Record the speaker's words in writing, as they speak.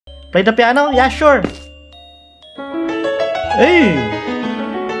Play the piano? Yeah, sure. Hey!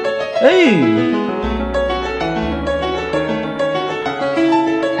 Hey!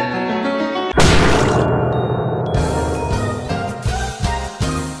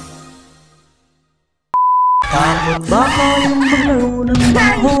 Bakit ba kayong maglaro ng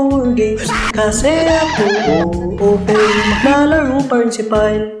mga horror games? Kasi ako, okay, maglalaro pa rin si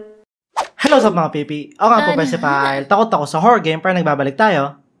Payl. Hello sa mga pipi. Ako nga po pa si Payl. Takot ako sa horror game pero nagbabalik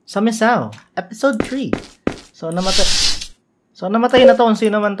tayo sa Misao, episode 3. So namatay na to kung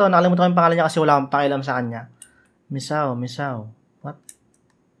sino man to. Nakalimutan ko yung pangalan niya kasi wala akong pakialam sa kanya. Misao. What?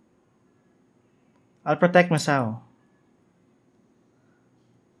 I'll protect Misao.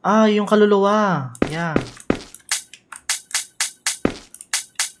 Ah, yung kaluluwa. Yeah.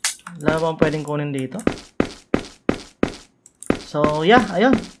 Wala bang pwedeng kunin dito? So, yeah,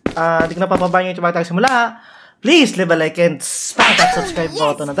 ayun. Di ko na papabayan yung ito simula. Please leave a like and spam that subscribe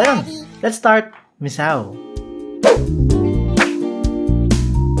button. At ayun, let's start Misao.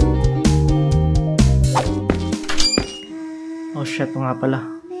 Oh shit, nga pala.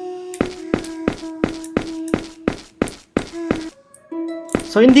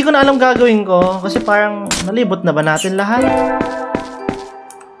 So, hindi ko na alam gagawin ko kasi parang nalibot na ba natin lahat?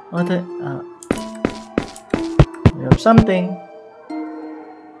 What we have something.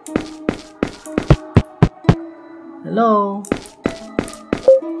 Hello?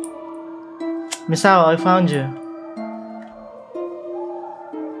 Misao, I found you.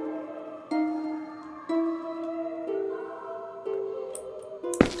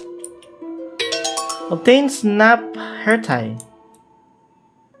 Obtain snap hair tie.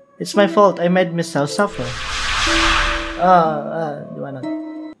 It's my fault. I made Misao suffer. Di ba na?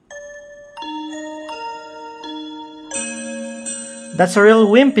 That's a real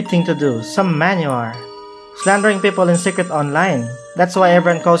wimpy thing to do. Some man you are. Slandering people in secret online. That's why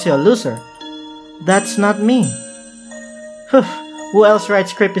everyone calls you a loser. That's not me. Phew, who else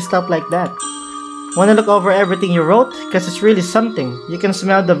writes creepy stuff like that? Wanna look over everything you wrote? Cause it's really something. You can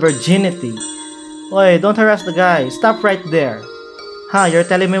smell the virginity. Oi, don't harass the guy. Stop right there. Huh, you're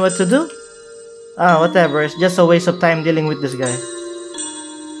telling me what to do? Whatever. It's just a waste of time dealing with this guy.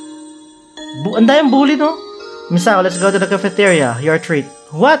 Anday ang bully, no? Misao, let's go to the cafeteria. Your treat.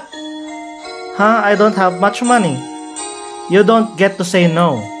 What? Huh? I don't have much money. You don't get to say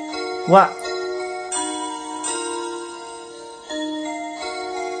no. What?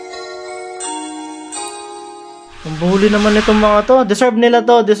 Ang bully naman itong mga to. Deserve nila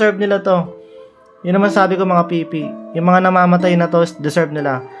to. Yun naman sabi ko mga pipi. Yung mga namamatay na to, deserve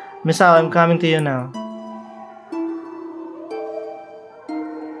nila. Misao, I'm coming to you now.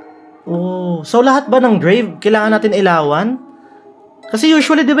 Oh, so lahat ba ng grave kailangan natin ilawan? Kasi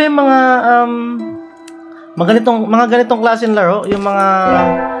usually 'di ba yung mga ganitong klaseng laro, yung mga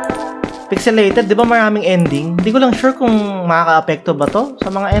pixelated, 'di ba maraming ending? Hindi ko lang sure kung makaka-apekto ba 'to sa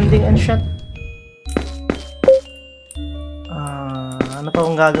mga ending and shit. Ano pa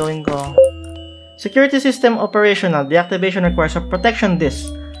kung gagawin ko? Security system operational. Deactivation requires a protection disk.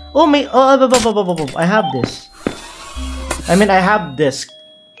 I have this. I have disk.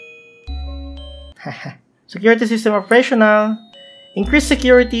 Security system operational. Increase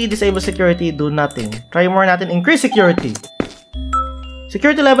security, disable security, do nothing. Try more natin. Increase security.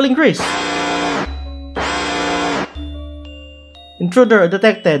 Security level increase. Intruder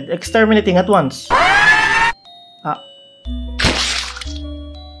detected. Exterminating at once.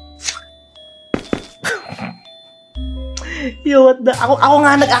 Yo, what the? Ako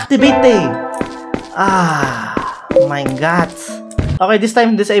nga nag-activate eh. Oh my god. Okay, this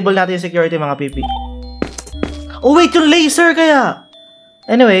time disable natin yung security mga pipi. Oh wait, yung laser kaya.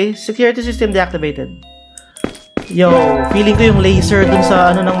 Anyway, security system deactivated. Yo, feeling ko yung laser dun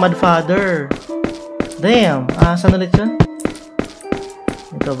sa ano ng Mudfather. Damn. Saan ulit yun?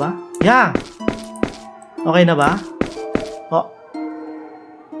 Ito ba? Yeah. Okay na ba? Oh.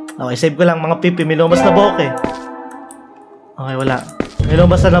 Okay, save ko lang mga pipi. May lumabas na buhok eh. Okay, wala. May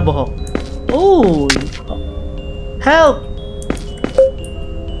lumabas na buhok. Oh! Help!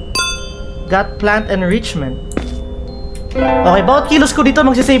 Got plant enrichment. Okay, bawat kilos ko dito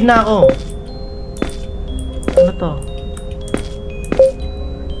magsisave na ako. Ano to?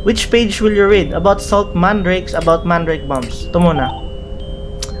 Which page will you read? About salt mandrakes, about mandrake bombs. Ito muna.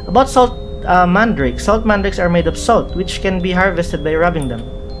 About salt mandrakes. Salt mandrakes are made of salt, which can be harvested by rubbing them.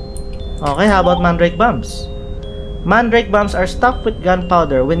 Okay, how about mandrake bombs? Mandrake bombs are stuffed with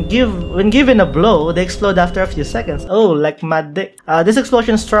gunpowder. When given a blow, they explode after a few seconds. Oh, like mad dick. This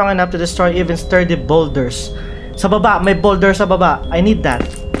explosion is strong enough to destroy even sturdy boulders. Sa baba, may boulder sa baba. I need that.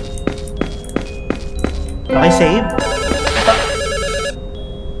 Okay, save.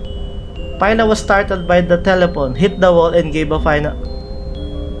 Payl was startled by the telephone, hit the wall, and gave a final...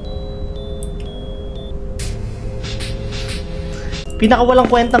 Pinakawalang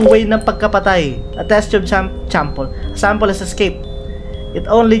kwentang way ng pagkapatay. A test tube sample. A sample has escaped. It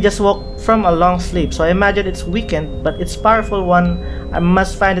only just woke from a long sleep, so I imagine it's weakened, but it's powerful one. I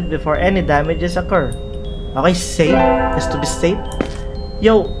must find it before any damages occur. Okay, save. Just to be safe.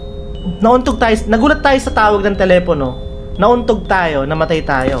 Yo, nauntog tayo. Nagulat tayo sa tawag ng telepono. Nauntog tayo, namatay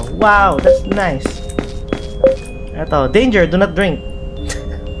tayo. Wow, that's nice. Eto, danger, do not drink.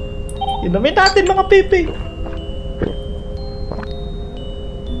 Inumin natin mga pipi.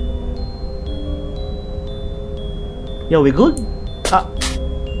 Yo, we good? Ah.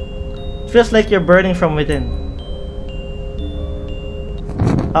 Feels like you're burning from within.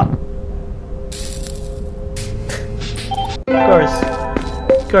 Ah.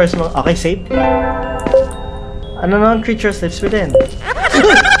 Of course. Okay, save. An unknown creature lives within.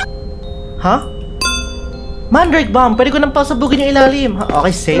 Huh? Mandrake bomb! Pwede ko nang pasabugin yung ilalim.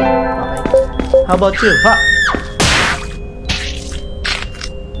 Okay, save. Okay. How about you? Ha!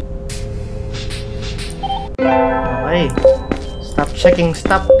 Okay. Stop checking.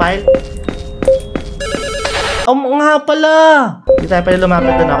 Stop, Payl. Oh, nga pala! Hindi tayo pala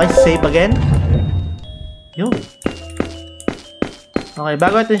lumapit doon. Okay, save again. Yo. Okay,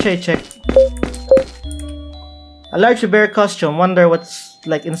 bago natin siya i-check. A large bear costume. Wonder what's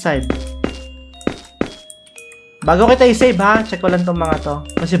like inside. Bago kita i-save ha, check ko lang tong mga to.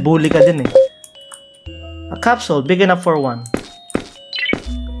 Kasi bully ka din eh. A capsule, big enough for one.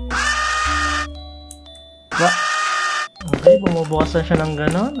 Okay, bumubukas na siya ng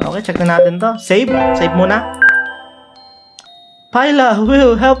ganon. Okay, check na natin to. Save. Save muna. Payl,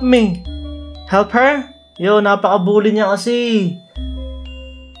 will help me. Help her? Yo, napaka-bully niya kasi.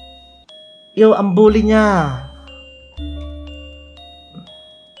 Yo, ang bully niya.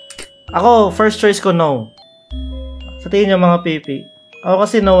 Ako, first choice ko no. Sa tingin niyo mga pipi. Ako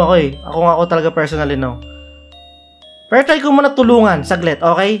kasi no ako eh. Ako talaga personally no. Pero try ko muna tulungan. Saglit,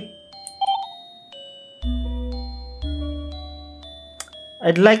 okay?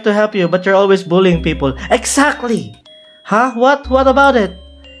 I'd like to help you, but you're always bullying people. Exactly! Huh? What? What about it?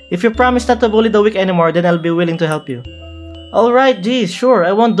 If you promise not to bully the weak anymore, then I'll be willing to help you. Alright, geez, sure,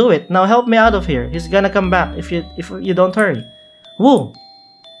 I won't do it. Now help me out of here. He's gonna come back if you don't hurry. Woo!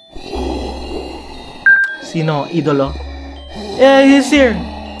 Sino? Idolo? Yeah, he's here.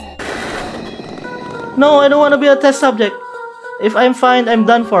 No, I don't want to be a test subject. If I'm fine, I'm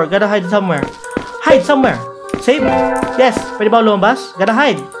done for. Gotta hide somewhere. Hide somewhere. Save. Yes. Pwede ba lumabas? Gotta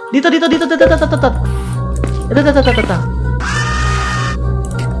hide. Dito.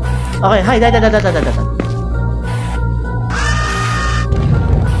 Okay, hide.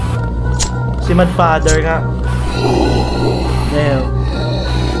 Si Mad Father nga. Damn.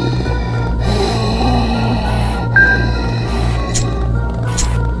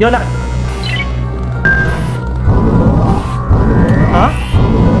 Yo, Huh?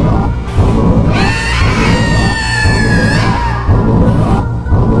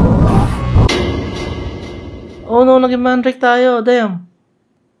 Oh no, naging mandrake tayo. Damn.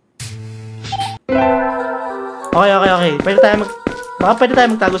 Okay. Baka pwede tayo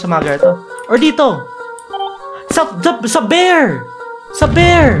magtago sa mga garto. Or dito. Sa bear! Sa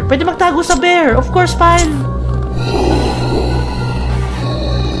bear! Pwede magtago sa bear. Of course, Payl.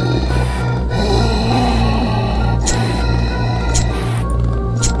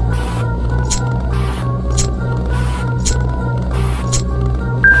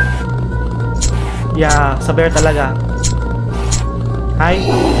 Yeah, sa bear talaga. Hi.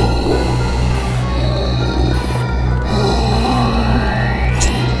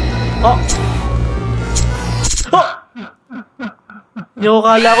 Oh! Yo,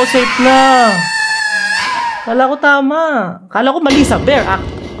 kala ko safe na. Kala ko tama. Kala ko mali sa bear.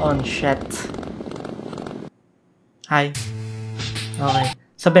 On shit. Hi. Okay.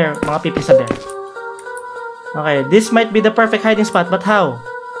 Sa bear. Mga pipi sa bear. Okay. This might be the perfect hiding spot, but how?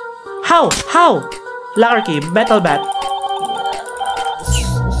 How? Locker key. Metal bat.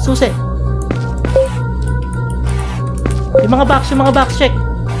 Susi. Yung mga box. Check.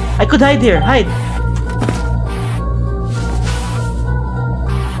 I could hide here. Hide.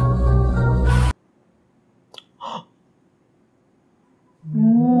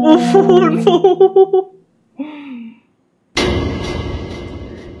 Oh, no.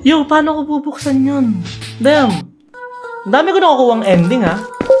 Yo, paano ko bubuksan yun? Damn. Ang dami ko nakukuha ang ending, ha?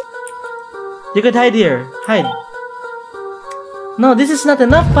 You could hide here. Hide. No, this is not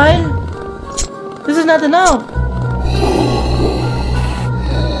enough, Payl. This is not enough.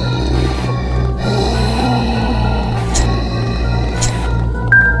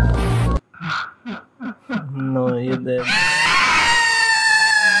 No, you did.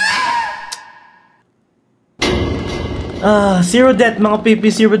 Zero death, mga PP,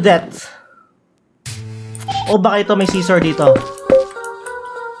 zero death. O baka ito may scissor dito.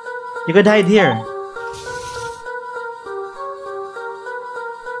 You could hide here.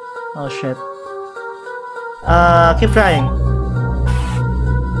 Oh shit. Keep trying.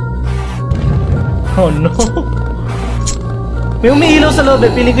 Oh no. May umiilaw sa loob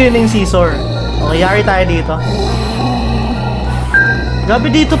eh. Feeling ko yun yung scissor. Okay, yari tayo dito.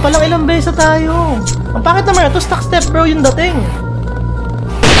 Grabe dito palang ilang beses tayo. Ang pakit naman ito, stuck step bro yung dating.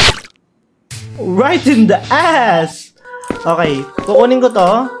 Right in the ass! Okay, kukunin ko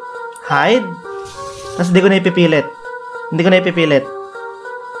to. Hide. Tapos hindi ko na ipipilit. Hindi ko na ipipilit.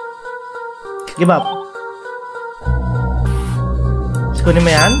 Give up. Tapos kunin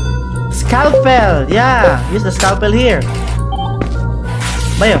mo yan. Scalpel! Yeah! Use the scalpel here.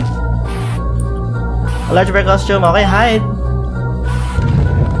 Bayong. A large bear costume. Okay, hide.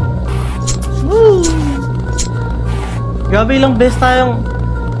 Woo! Grabe ilang best tayong...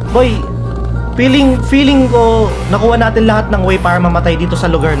 Boy, feeling ko nakuha natin lahat ng way para mamatay dito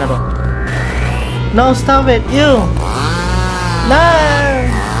sa lugar na to. No, stop it! You! No!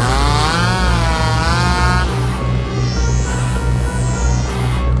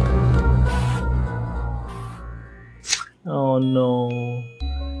 Oh no.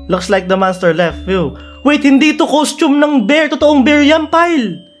 Looks like the monster left. Ew. Wait, hindi to costume ng bear. Totoong bear yan,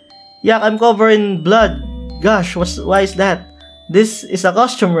 Payl. Yak, I'm covered in blood. Gosh, why is that? This is a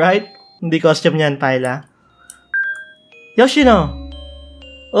costume, right? Hindi costume yan, Payl, ah. Yoshino.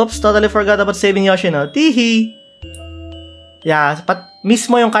 Oops, totally forgot about saving Yoshino. Tihi. Yeah,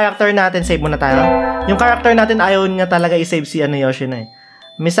 mismo yung character natin, save muna tayo. Yung character natin, ayaw niya talaga i-save si Yoshino eh.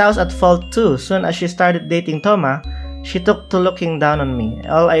 Misao's at fault too. Soon as she started dating Toma, she took to looking down on me.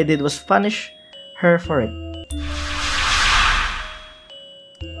 All I did was punish her for it.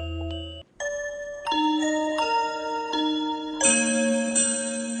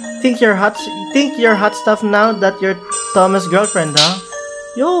 Think you're hot stuff now that you're Toma's girlfriend, huh?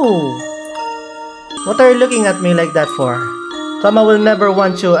 Yo! What are you looking at me like that for? Toma will never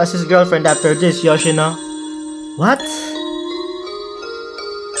want you as his girlfriend after this, Yoshino. What?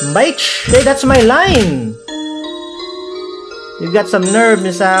 Bitch! Hey, that's my line! You got some nerve,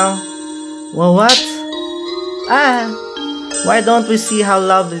 Misao. Well, what? Why don't we see how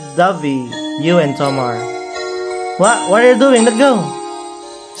lovey-dovey you and Tom are? What are you doing? Let go!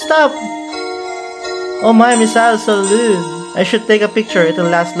 Stop! Oh my, Misao, so lewd. I should take a picture,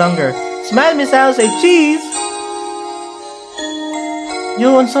 it'll last longer. Smile, Misao, say cheese!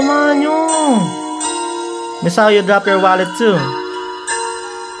 Yun, samahan nyo! Misao, you dropped your wallet too.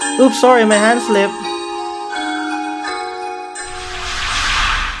 Oops, sorry, my hand slipped.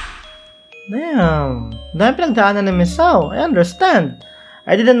 Damn. Dahil pinagdaanan ni Misao. I understand.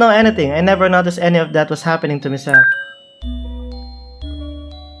 I didn't know anything. I never noticed any of that was happening to Misao.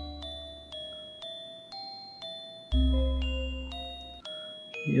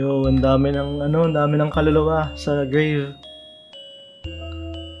 Yo, ang dami ng kaluluwa sa grave.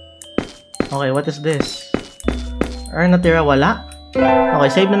 Okay, what is this? Natira, wala. Okay,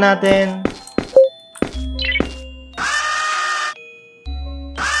 save na natin.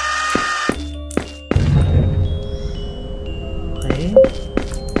 Okay.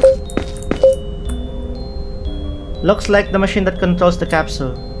 Looks like the machine that controls the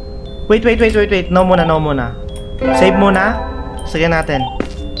capsule. Wait. No muna. Save muna. Sige natin.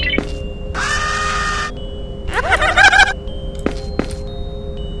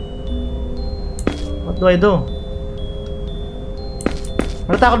 What do I do?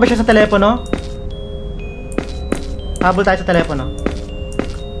 Natakot ba siya sa telepono? Habol tayo sa telepono.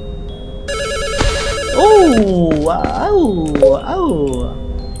 Oh! Wow!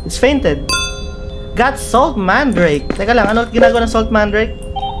 It's fainted. Got salt mandrake. Teka lang, ano ginagawa ng salt mandrake?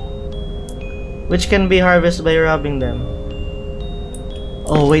 Which can be harvested by rubbing them.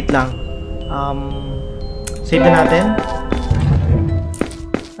 Oh, wait lang. Save na natin.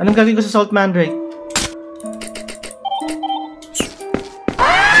 Anong gagawin ko sa salt mandrake?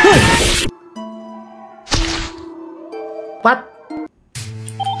 What?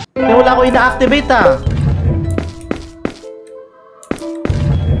 Kaya wala ko ina-activate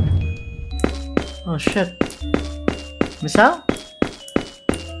Oh shit. Misao?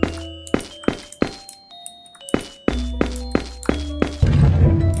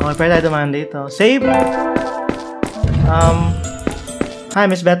 Okay, pwede tayo dumaan dito. Save. Hi,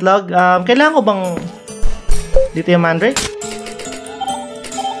 Miss Betlog. Kailangan ko bang dito yung mandrake?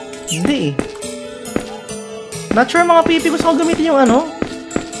 Hindi eh. Not sure mga pipi, gusto ko gamitin yung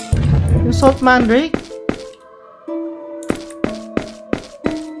yung salt mandrake.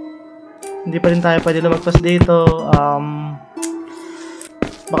 Hindi pa rin tayo pwede lumagpas dito.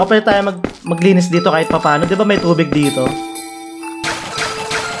 Baka pwede tayo maglinis dito kahit papano. Di ba may tubig dito?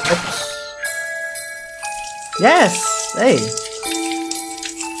 Oops. Yes! Hey!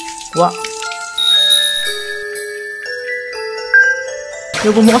 Wa.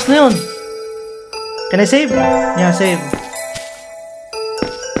 Yo, bumukas na yun. Can I save? Yeah, save.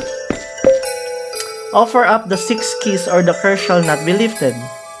 Offer up the 6 keys or the curse shall not be lifted.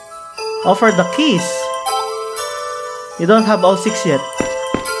 Offer the keys. You don't have all 6 yet.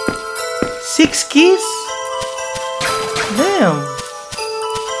 6 keys? Damn.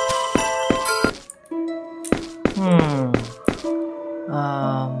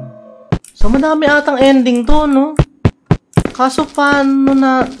 So madami atang ending to, no? Kaso paano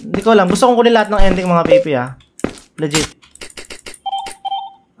na... Hindi ko alam. Gusto kong kunin lahat ng ending mga pipi, ah. Legit.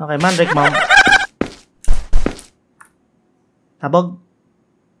 Okay, Mandrake Mom. Tabog.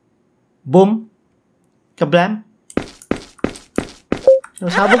 Boom. Kablam. So,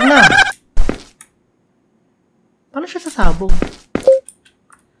 sabog na. Paano siya sasabog?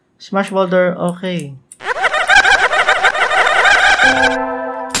 Smash boulder, okay.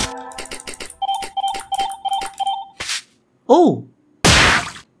 Oh!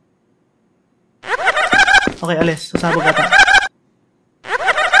 Okay, alis. Sasabog ata.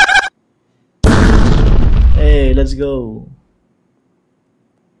 Hey, let's go.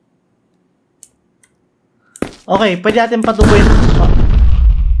 Okay, pwede natin patubuin. Oh.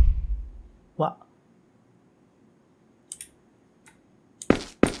 Wa.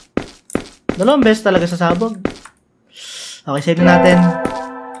 Dalawang beses talaga sasabog. Okay, save natin.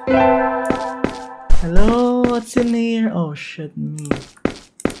 Hello, what's in here? Oh, shit me.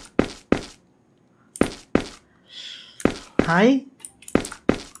 Hi?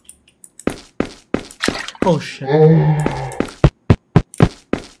 Oh, shit.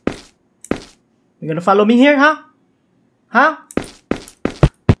 You gonna follow me here, huh? Huh?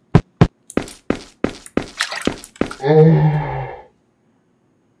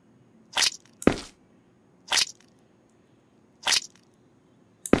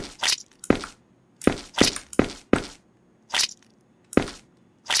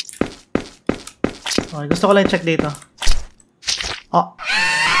 Okay, gusto ko lang i-check dito. Oh.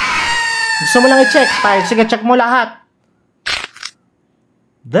 Gusto mo lang i-check, Payl. Sige, check mo lahat.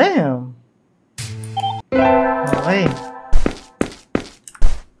 Damn. Okay.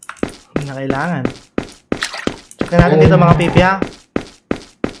 Hindi na kailangan. Check na natin dito mga pipi, ha?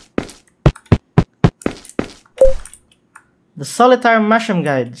 The Solitaire Mushroom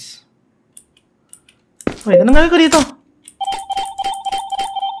Guides. Wait, anong gagawin ko dito?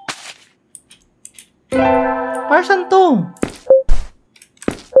 Para saan to?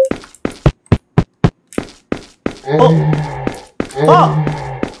 Oh! Oh!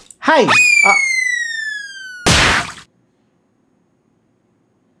 Hi!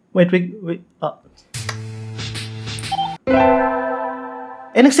 Wait.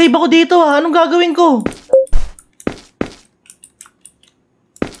 Nag-save ako dito, ha? Anong gagawin ko?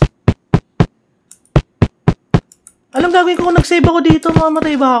 Anong gagawin ko kung nag-save ako dito?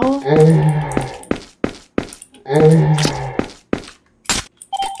 Mamamatay ba ako?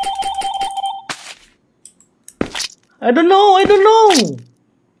 I don't know.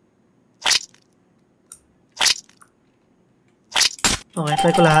 Okay,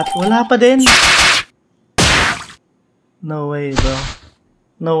 try ko lahat. Wala pa din. No way, bro.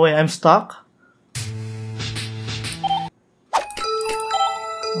 No way, I'm stuck.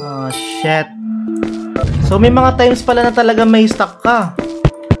 Oh, shit. So, may mga times pala na talaga may stuck ka.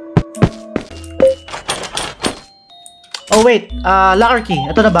 Oh, wait. Locker key.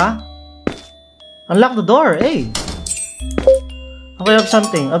 Ito na ba? Unlock the door. Hey. Okay, I have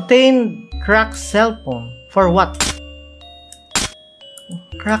something. Obtain cracked cell phone. For what?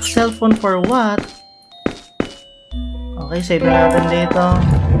 Cracked cell phone for what? Okay, save na natin dito.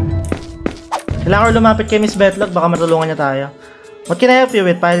 Kailangan ko lumapit kay Miss Betlog. Baka matulungan niya tayo. What can I help you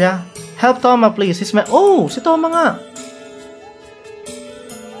with, Payl? Help Toma, please. Oh, si Toma nga.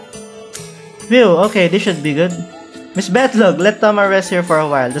 View. Okay, this should be good. Miss Betlog, let Toma rest here for a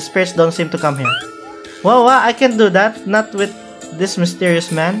while. The spirits don't seem to come here. Wow, I can't do that. Not with this mysterious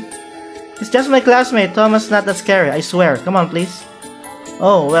man. He's just my classmate. Toma's not that scary, I swear. Come on, please.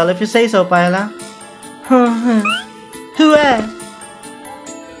 Oh, well, if you say so, Payl.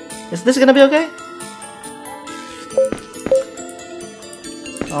 Is this gonna be okay?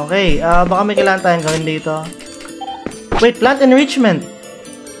 Okay, baka may kailangan tayong gawin dito. Wait, plant enrichment.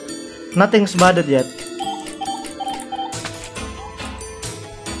 Nothing's budded yet.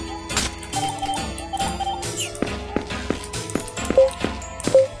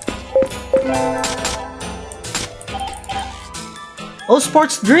 Oh,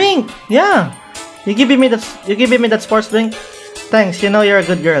 sports drink! Yeah! You giving me that sports drink? Thanks, you know you're a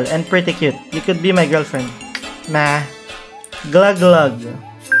good girl and pretty cute. You could be my girlfriend. Nah. Glug glug.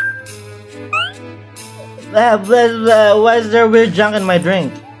 Why is there weird junk in my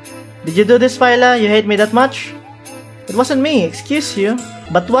drink? Did you do this, Payla? You hate me that much? It wasn't me, excuse you.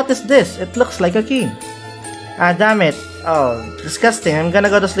 But what is this? It looks like a key. Ah, damn it. Oh, disgusting. I'm gonna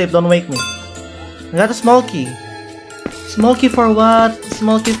go to sleep, don't wake me. I got a small key. Small key for what?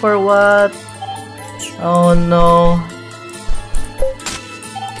 Small key for what? Oh no.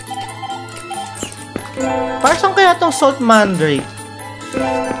 Parang kaya tong salt mandrake?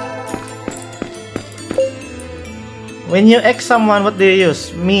 When you X someone, what do you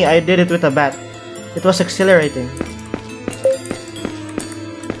use? Me, I did it with a bat. It was exhilarating.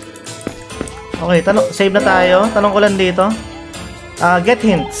 Okay, save na tayo. Tanong ko lang dito. Get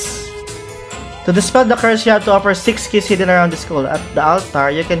hints. To dispel the curse, you have to offer 6 keys hidden around the school. At the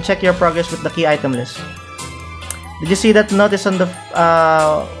altar, you can check your progress with the key item list. Did you see that notice on the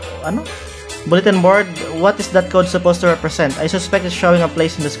bulletin board? What is that code supposed to represent? I suspect it's showing a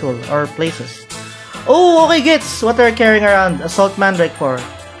place in the school, or places. Oh, okay, gets what are you carrying around a salt mandrake for?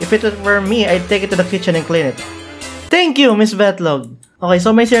 If it were me, I'd take it to the kitchen and clean it. Thank you, Miss Betlog. Okay,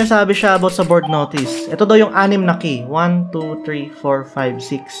 so may sinasabi siya about sa board notice. Ito daw yung 6 na key. 1, 2, 3, 4, 5,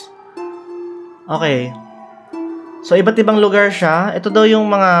 6. Okay. So, iba't ibang lugar siya. Ito daw yung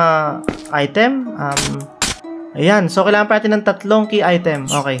mga item. Ayan. So, kailangan pa natin ng 3 key item.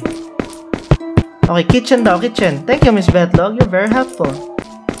 Okay. Okay, kitchen daw. Kitchen. Thank you, Miss Betlog. You're very helpful.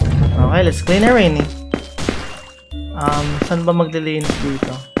 Okay, let's clean our rainy. Saan ba maglilinis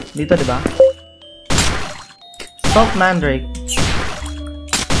dito? Dito, di ba? Salt mandrake.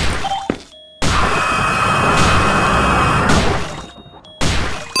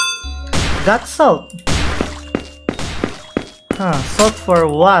 Got salt. Salt for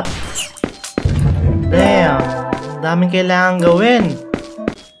what? Damn. Daming kailangan gawin.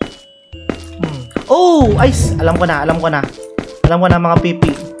 Oh! Ice! Alam ko na mga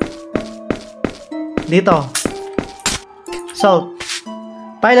pipi. Dito. Salt.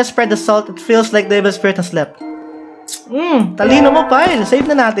 Payl has spread the salt. It feels like the evil spirit has left. Talino mo, Payl. Save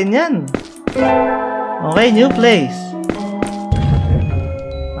na natin yan. Okay, new place.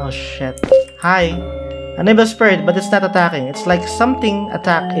 Oh, shit. Hi. An evil spirit, but it's not attacking. It's like something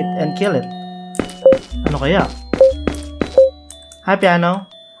attack it and kill it. Ano kaya? Hi, piano.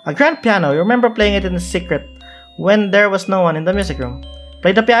 A grand piano. You remember playing it in secret when there was no one in the music room.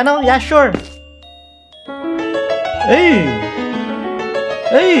 Play the piano? Yeah, sure. Hey!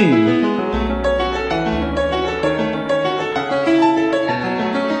 Hey!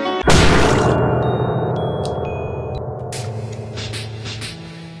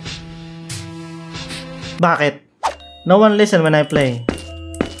 Bakit? No one listen when I play.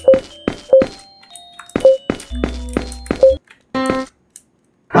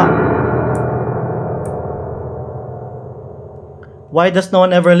 Why does no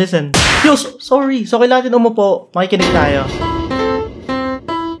one ever listen? Yo, sorry. So, kailangan natin umupo. Makikinig tayo.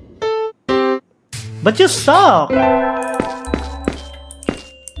 But you suck!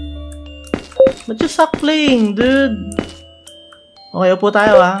 But you suck playing, dude. Okay, upo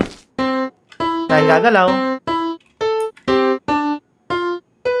tayo, ha. Kaya gagalaw.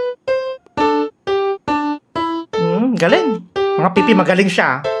 Galing. Mga pipi, magaling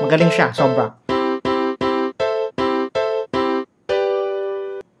siya. Magaling siya, sobra.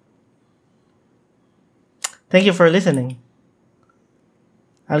 Thank you for listening.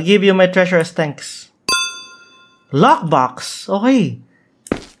 I'll give you my treasure as thanks. Lockbox. Okay.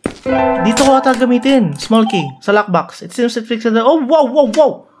 Dito ko ata gamitin. Small key. Sa lockbox. It seems it fixes the... Oh, wow, wow,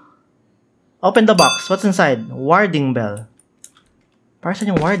 wow! Open the box. What's inside? Warding bell. Para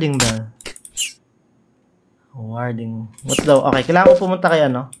saan yung warding bell? Warding... What's daw? Okay, kailangan ko pumunta kay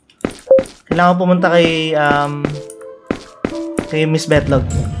ano? Kailangan ko pumunta kay... kay Miss Betlog.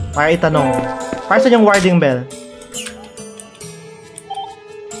 Para itanong. Para saan yung warding bell?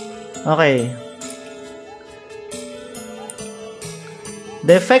 Okay.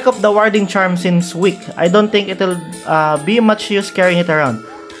 The effect of the warding charm seems weak. I don't think it'll be much use carrying it around.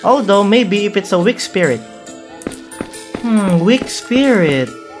 Although, maybe if it's a weak spirit. Weak spirit.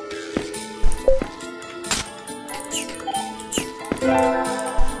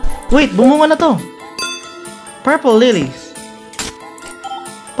 Wait, bumunga na to. Purple lilies.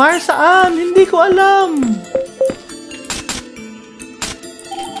 Para saan? Hindi ko alam.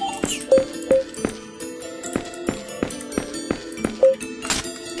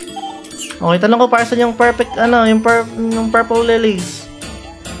 Okay, tanong ko para saan yung perfect, yung purple lilies.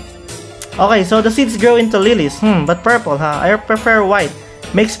 Okay, so the seeds grow into lilies. But purple, ha? I prefer white.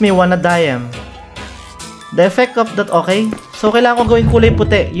 Makes me wanna dye 'em. The effect of that, okay? So, kailangan ko gawing kulay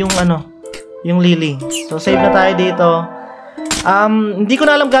puti, yung yung lily. So, save na tayo dito. Hindi ko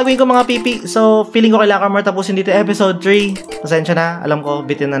na alam gagawin ko mga pipi. So, feeling ko kailangan ko tapusin dito episode 3. Pasensya na. Alam ko,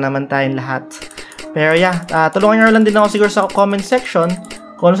 bitin na naman tayong lahat. Pero yeah, tulungan nyo lang din ako siguro sa comment section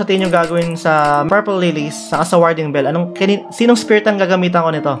kung ano sa tingin nyo gagawin sa purple lilies saka sa warding bell. Sinong spirit ang gagamitan ko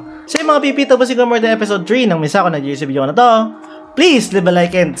nito? So yung mga pipi, tapusin ko more than episode 3 ng Misao na sa video na to. Please leave a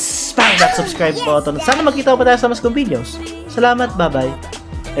like and spam that subscribe button. Sana magkita pa tayo sa mas kong videos. Salamat, bye-bye.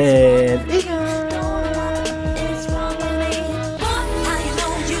 And ingat!